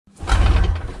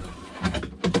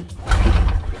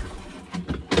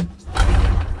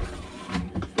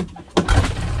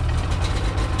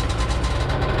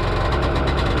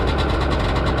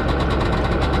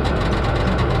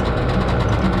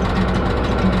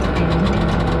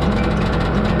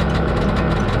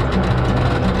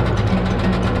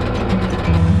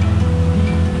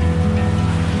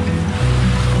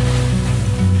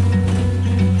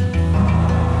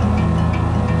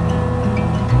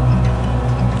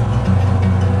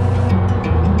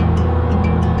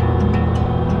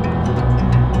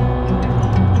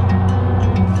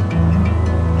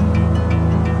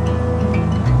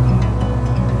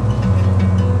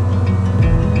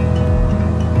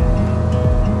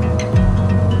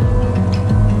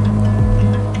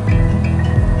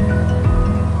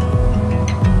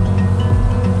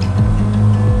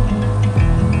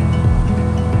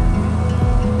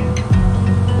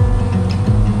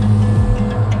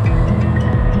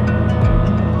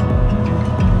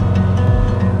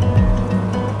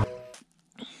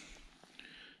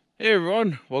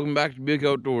everyone, welcome back to Buick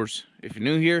Outdoors. If you're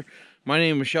new here, my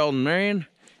name is Sheldon Marion,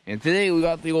 and today we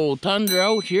got the old Tundra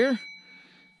out here,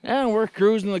 and we're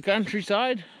cruising the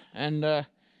countryside, and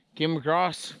came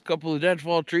across a couple of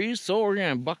deadfall trees, so we're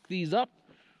gonna buck these up.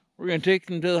 We're gonna take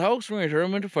them to the house, we're gonna turn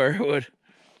them into firewood.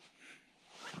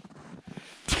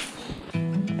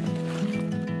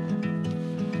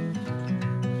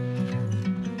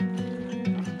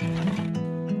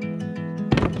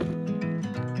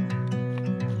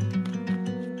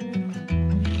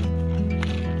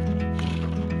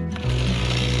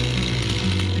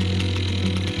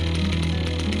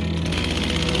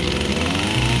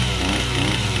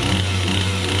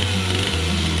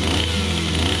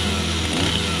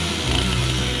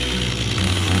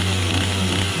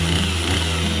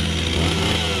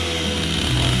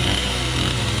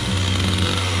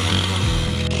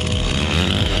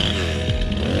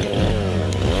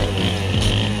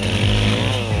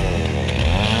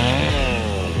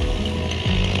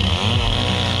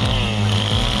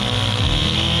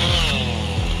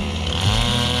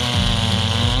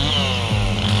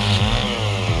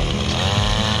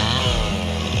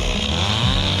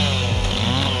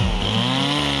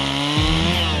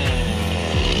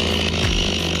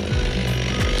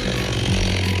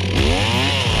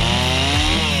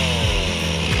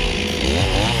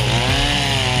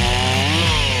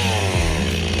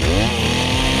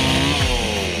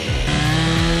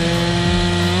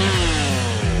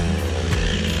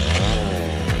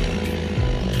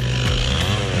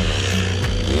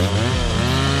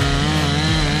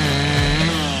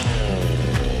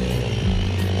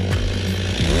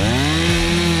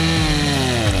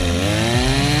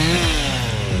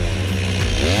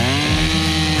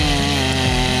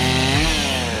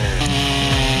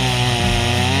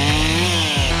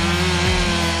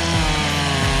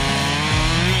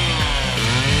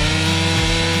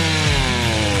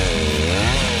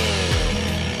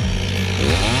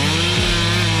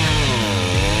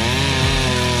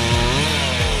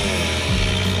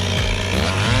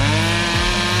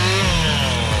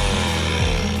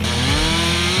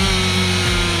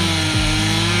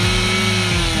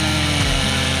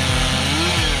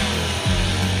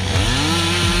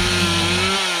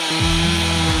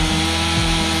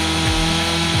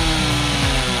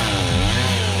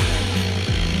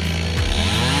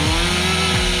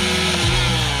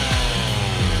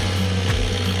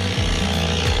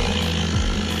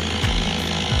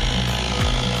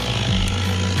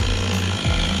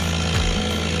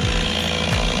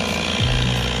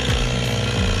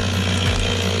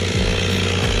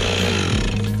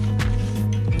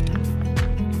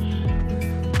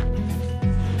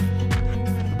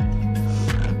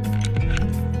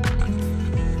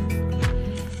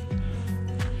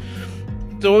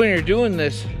 So when you're doing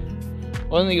this,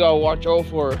 one thing you gotta watch out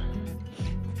for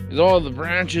is all the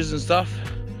branches and stuff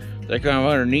that are kind of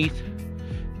underneath.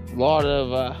 A lot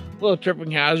of little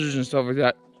tripping hazards and stuff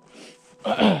like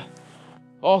that.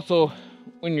 Also,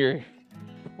 when you're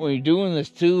doing this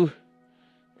too,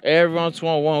 every once in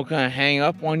a while one will kind of hang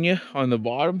up on you on the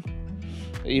bottom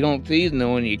that you don't see, and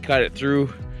then when you cut it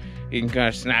through, you can kind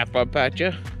of snap up at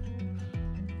you.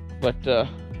 But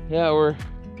yeah,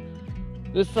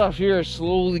 this stuff here is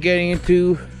slowly getting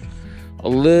into a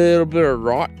little bit of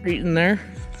rot right in there.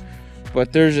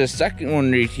 But there's a second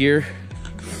one right here.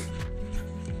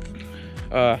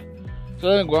 So I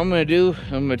think what I'm gonna do,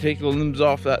 I'm gonna take the limbs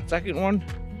off that second one.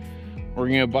 We're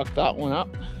gonna buck that one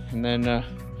up, and then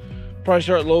probably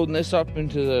start loading this up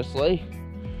into the sleigh.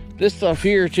 This stuff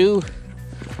here too,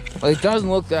 like, it doesn't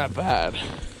look that bad.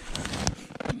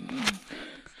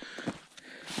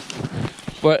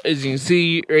 But as you can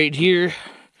see right here,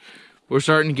 we're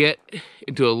starting to get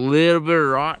into a little bit of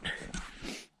rot.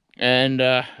 And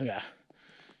yeah,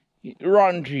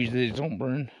 rotten trees, they don't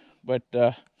burn. But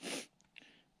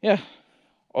yeah,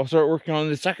 I'll start working on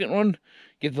the second one,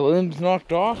 get the limbs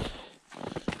knocked off,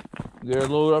 get her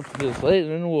loaded up to the sleigh, and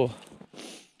then we'll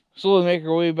slowly make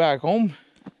our way back home.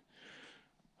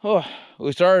 Oh,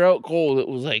 we started out cold. It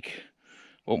was like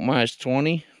about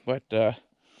 -20, but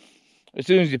as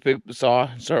soon as you pick up the saw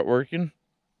and start working,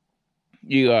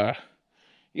 you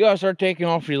gotta start taking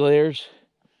off your layers.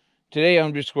 Today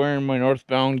I'm just wearing my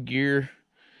Northbound Gear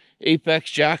Apex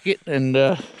jacket and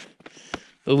the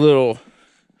little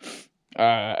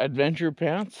adventure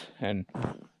pants, and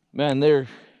man, they're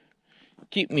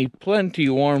keep me plenty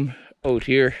warm out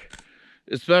here,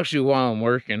 especially while I'm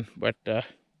working. But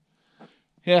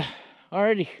yeah,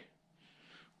 alrighty,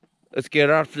 let's get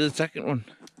off to the second one.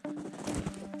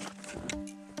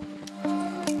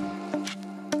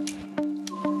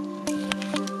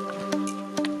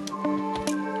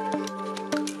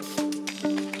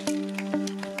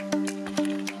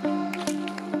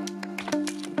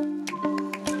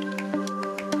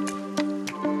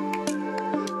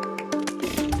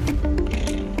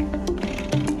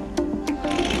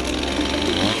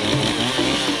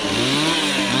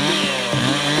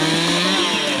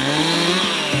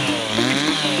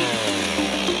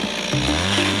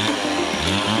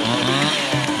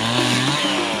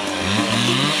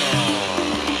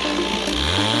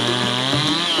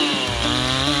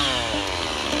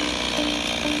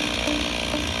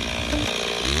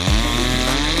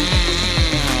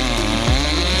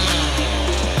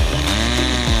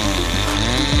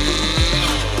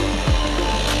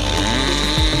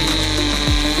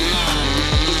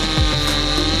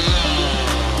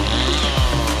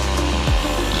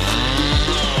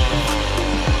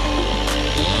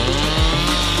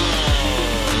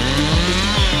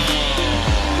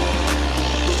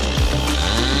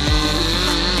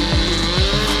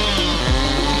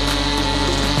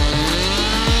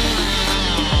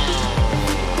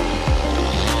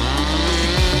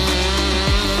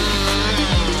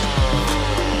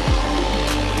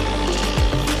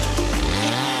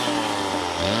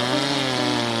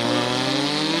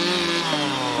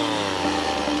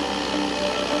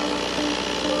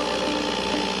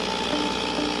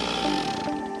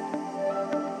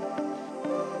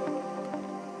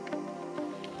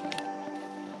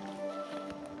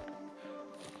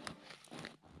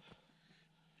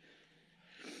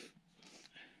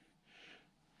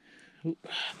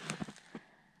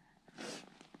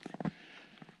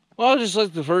 Well, just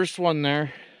like the first one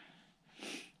there.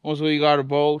 Once we got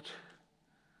about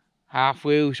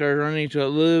halfway, we started running into a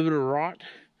little bit of rot.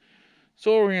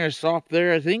 So we're going to stop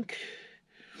there, I think.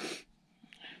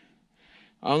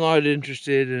 I'm not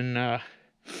interested in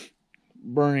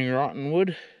burning rotten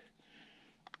wood.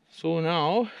 So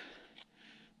now,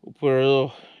 we'll put our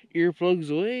little earplugs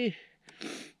away.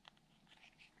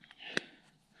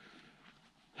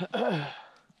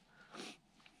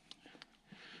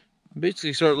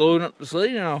 Basically start loading up the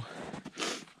sleigh now.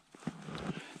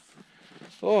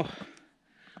 Oh,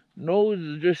 nose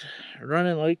is just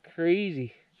running like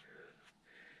crazy.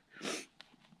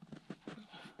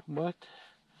 But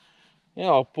yeah,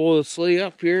 I'll pull the sleigh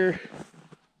up here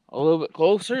a little bit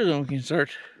closer, then we can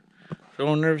start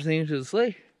throwing everything into the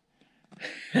sleigh.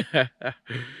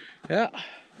 Yeah,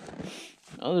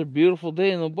 another beautiful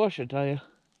day in the bush, I tell you.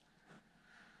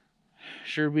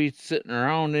 Sure beats sitting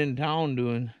around in town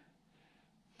doing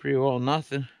pretty well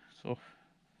nothing. So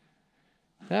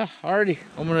yeah, alrighty,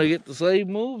 I'm gonna get the sleigh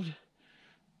moved.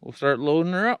 We'll start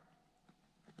loading her up.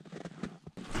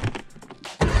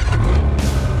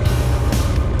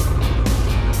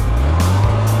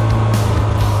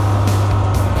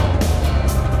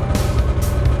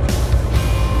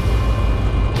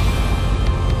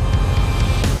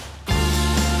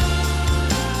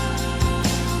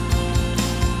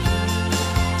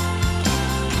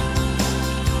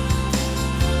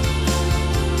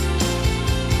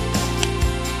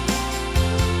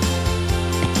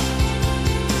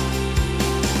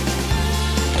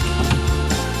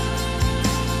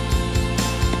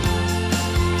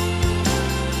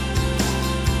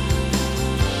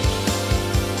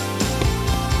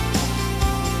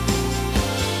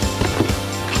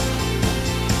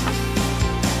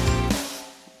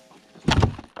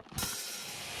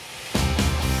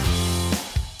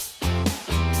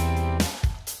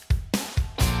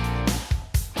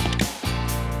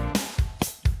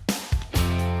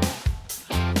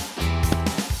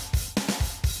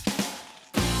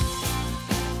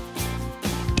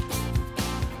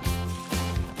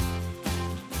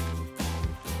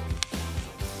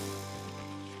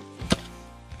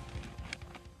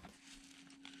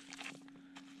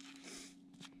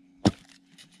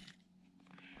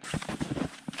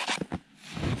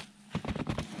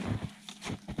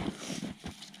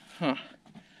 Huh.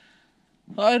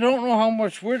 I don't know how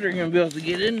much wood they're going to be able to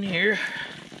get in here.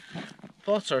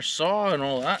 Plus our saw and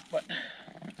all that, but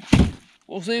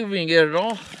we'll see if we can get it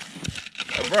all.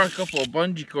 I brought a couple of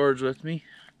bungee cords with me.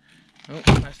 Oh,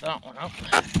 messed that one up.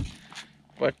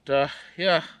 But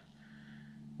yeah,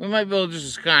 we might be able to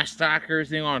just kind of stack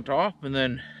everything on top and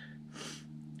then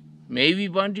maybe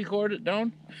bungee cord it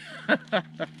down. We're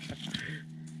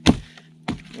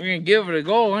going to give it a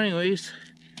go anyways.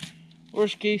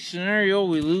 Worst case scenario,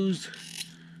 we lose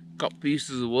a couple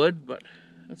pieces of wood, but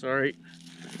that's alright.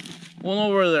 We'll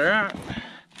know where they're at.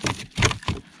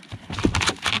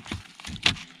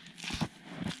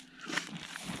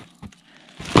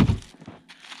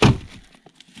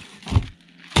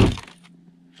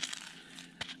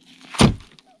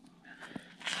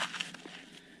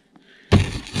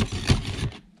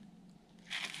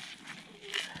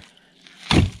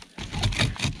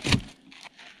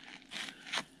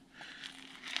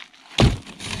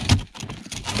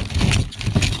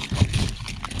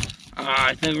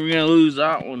 I think we're gonna lose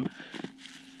that one.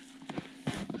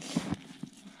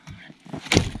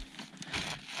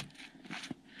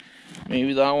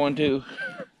 Maybe that one too.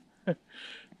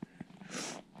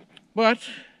 But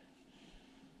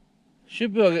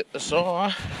should be able to get the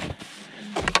saw.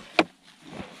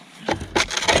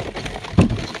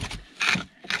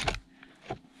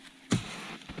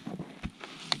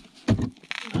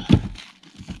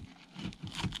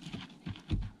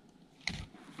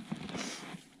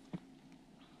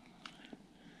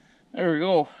 There we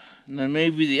go. And then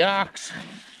maybe the axe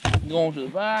going to the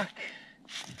back.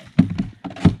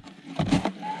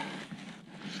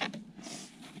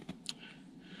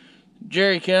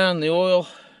 Jerry can, the oil.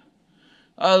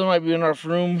 There might be enough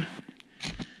room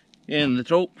in the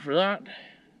tote for that.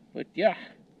 But yeah,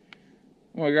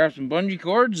 I'm gonna grab some bungee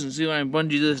cords and see if I can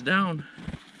bungee this down.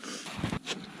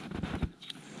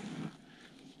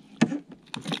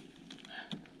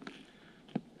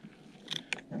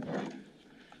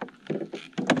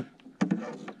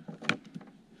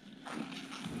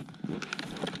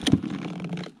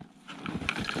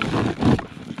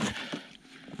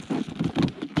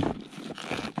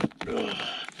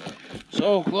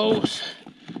 So close.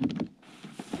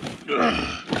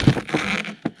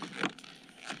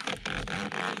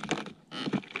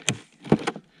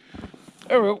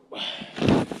 There we go.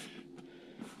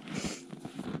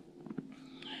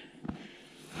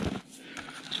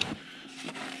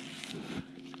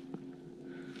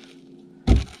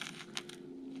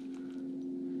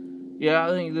 Yeah,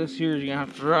 I think this here is gonna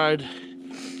have to ride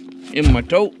in my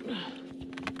tote.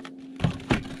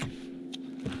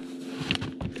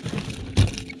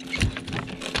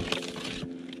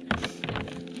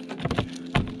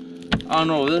 I don't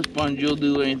know if this bungee will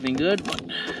do anything good, but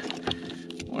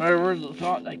whatever, the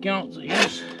thought that counts, I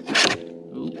guess.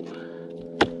 Ooh.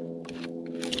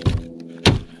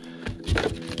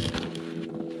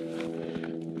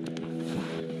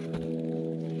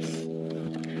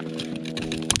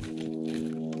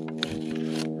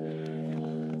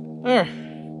 There,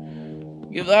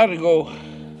 give that a go.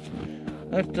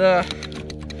 That,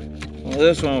 well,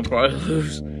 this one will probably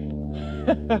lose.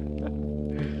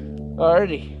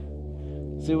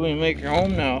 Alrighty, see if we can make her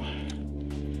home now.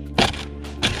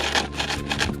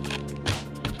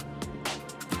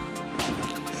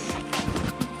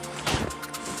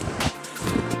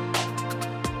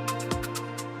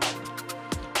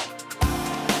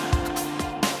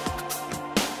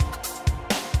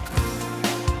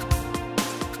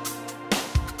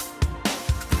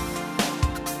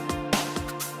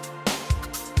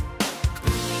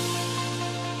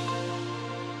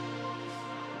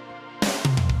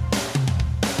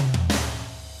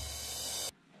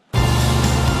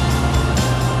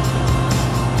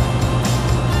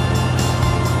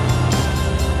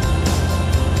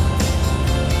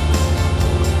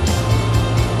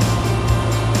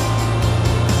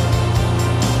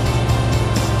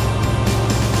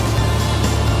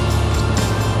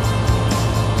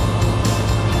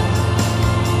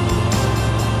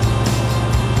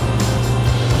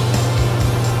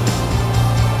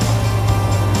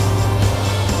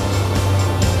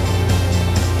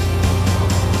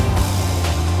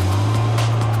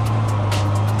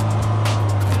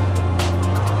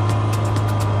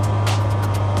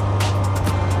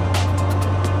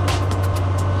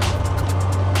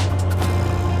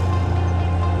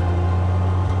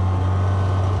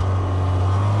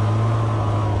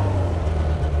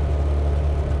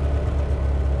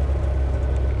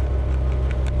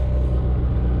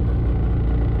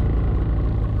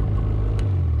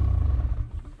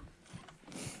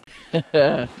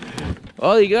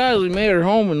 Well, you guys, we made her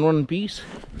home in one piece.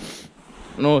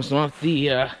 I know it's not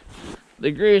the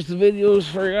greatest of videos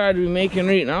for a guy to be making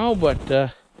right now, but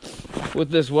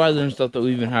with this weather and stuff that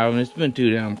we've been having, it's been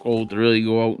too damn cold to really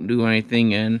go out and do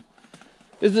anything, and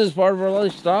this is part of our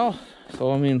lifestyle.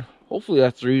 So I mean, hopefully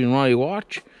that's the reason why you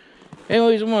watch.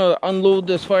 Anyways, I'm gonna unload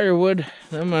this firewood,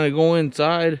 then I'm gonna go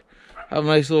inside, have a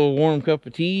nice little warm cup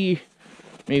of tea,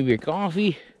 maybe a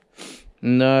coffee,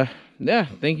 and yeah,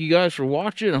 thank you guys for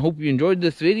watching. I hope you enjoyed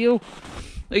this video.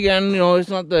 Again, you know,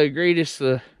 it's not the greatest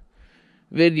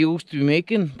videos to be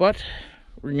making, but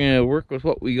we're gonna work with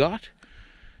what we got.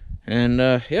 And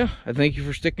yeah, I thank you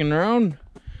for sticking around,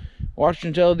 watching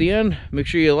until the end. Make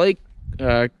sure you like,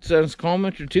 send us a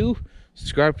comment or two,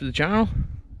 subscribe to the channel.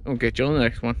 I'll catch you on the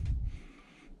next one.